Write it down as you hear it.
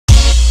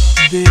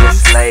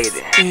Miss Lady,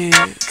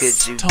 could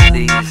you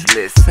please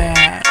listen?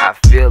 I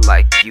feel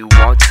like you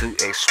want to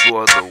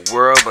explore the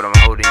world, but I'm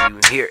holding you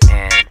here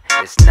and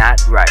it's not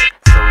right.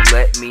 So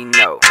let me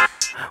know,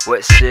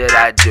 what should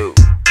I do?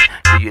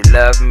 Do you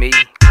love me?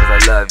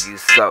 Cause I love you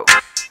so,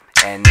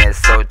 and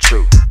that's so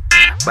true.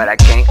 But I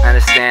can't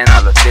understand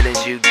all the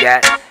feelings you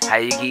got, how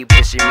you keep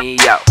pushing me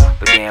out.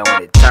 But then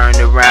when it turned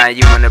around,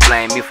 you wanna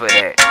blame me for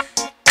that,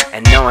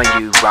 and knowing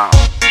you wrong.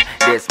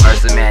 This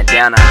Mercer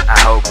Mandanna, I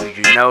hope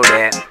you know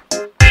that.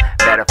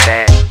 Matter of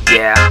fact,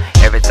 yeah,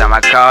 every time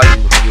I call you,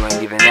 you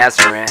ain't even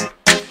answering.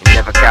 You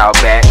never call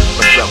back,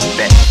 what's up with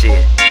that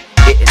shit?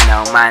 Getting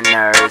on my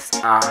nerves,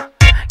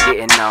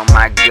 getting on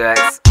my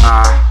guts,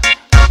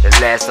 the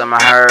last time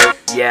I heard,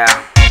 yeah,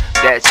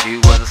 that you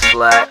was a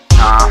slut,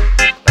 but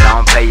I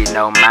don't pay you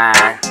no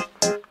mind.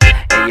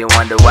 And you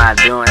wonder why I'm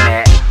doing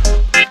that,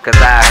 cause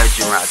I heard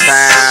you around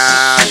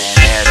town, and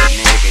there's a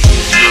nigga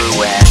you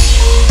screw at.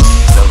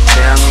 So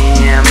tell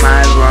me, am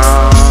I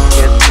wrong?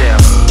 Or tell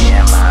me,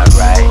 am I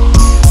right?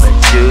 But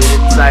you the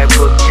type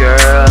of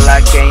girl I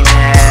can't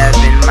have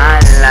in my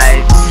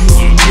life.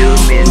 You do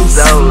me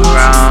so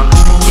wrong,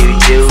 you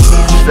do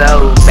me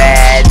so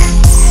bad.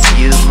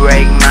 You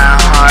break my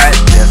heart,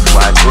 that's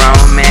why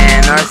grown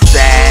men are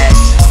sad.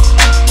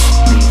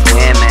 These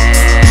women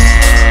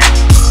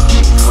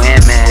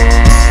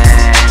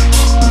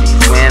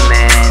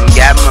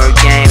got more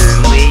game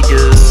than we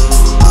do.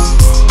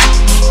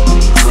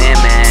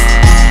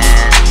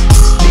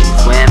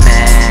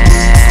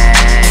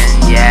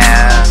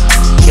 Yeah,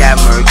 got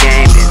more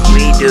game than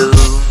we do.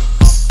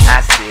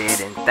 I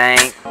sit and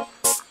think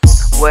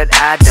what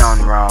I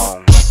done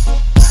wrong,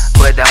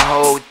 but the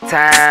whole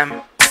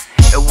time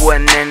it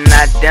wasn't nothing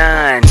I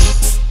done.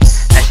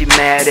 Now she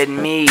mad at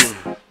me,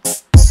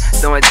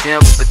 throwing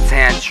temper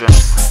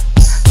tantrums,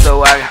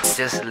 so I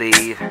just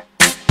leave,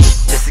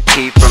 just to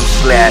keep from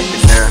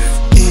slapping her.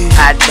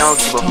 I don't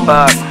give a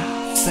fuck,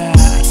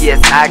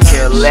 yes I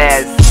care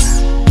less.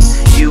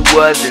 You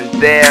wasn't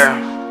there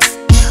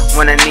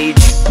when I need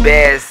you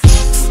best,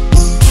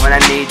 when I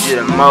need you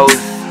the most.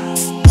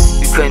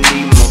 You couldn't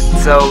eat more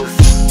toast,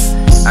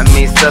 I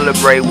mean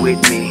celebrate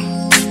with me.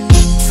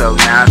 So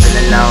now I'm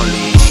feeling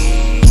lonely,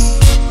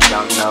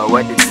 don't know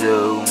what to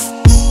do,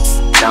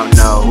 don't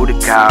know who to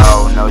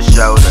call, no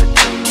shoulder to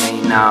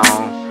lean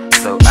on.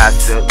 So I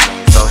still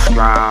lean so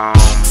strong,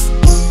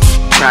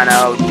 tryna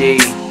OD.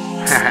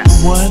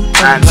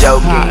 I'm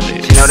joking,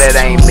 she know that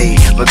ain't me,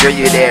 but girl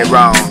you dead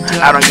wrong.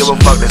 I don't give a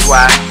fuck, that's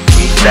why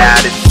we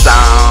style this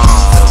song.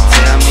 So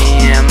tell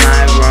me, am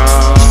I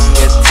wrong?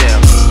 Or tell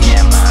me,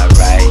 am I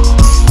right?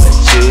 But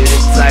you the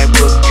type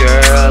of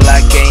girl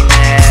I can't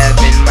have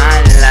in my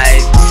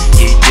life.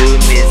 You do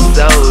me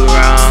so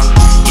wrong,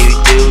 you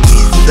do me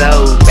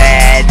so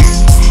bad.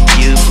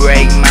 You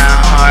break my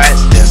heart,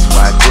 that's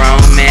why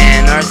grown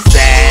men are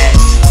sad.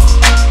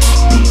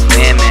 These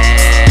women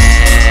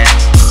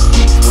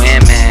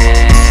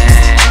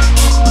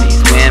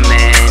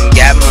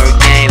got more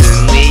game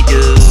than we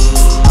do.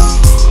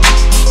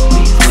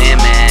 These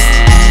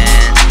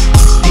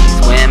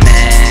women,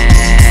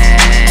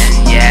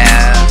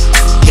 yeah,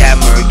 got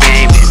more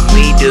game than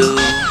we do.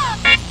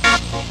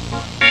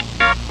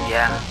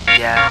 Yeah,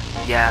 yeah,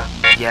 yeah,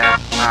 yeah,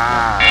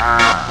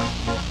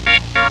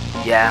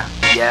 yeah,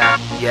 yeah,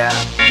 yeah,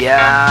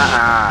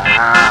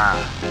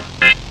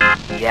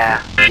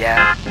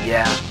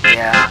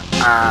 yeah.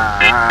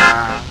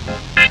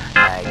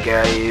 Hey,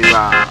 girl, you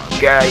wrong,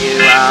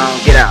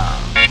 get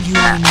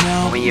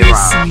on. When you're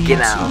wrong,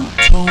 get on.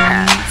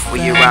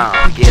 When you're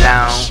wrong, get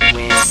on.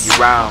 When you're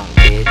wrong,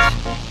 bitch.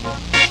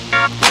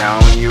 Get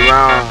on when you're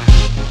wrong.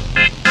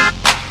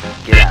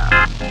 Get on.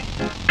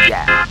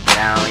 Yeah, get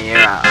on when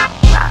you're wrong.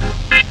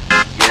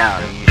 Get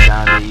on, you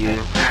trying to you.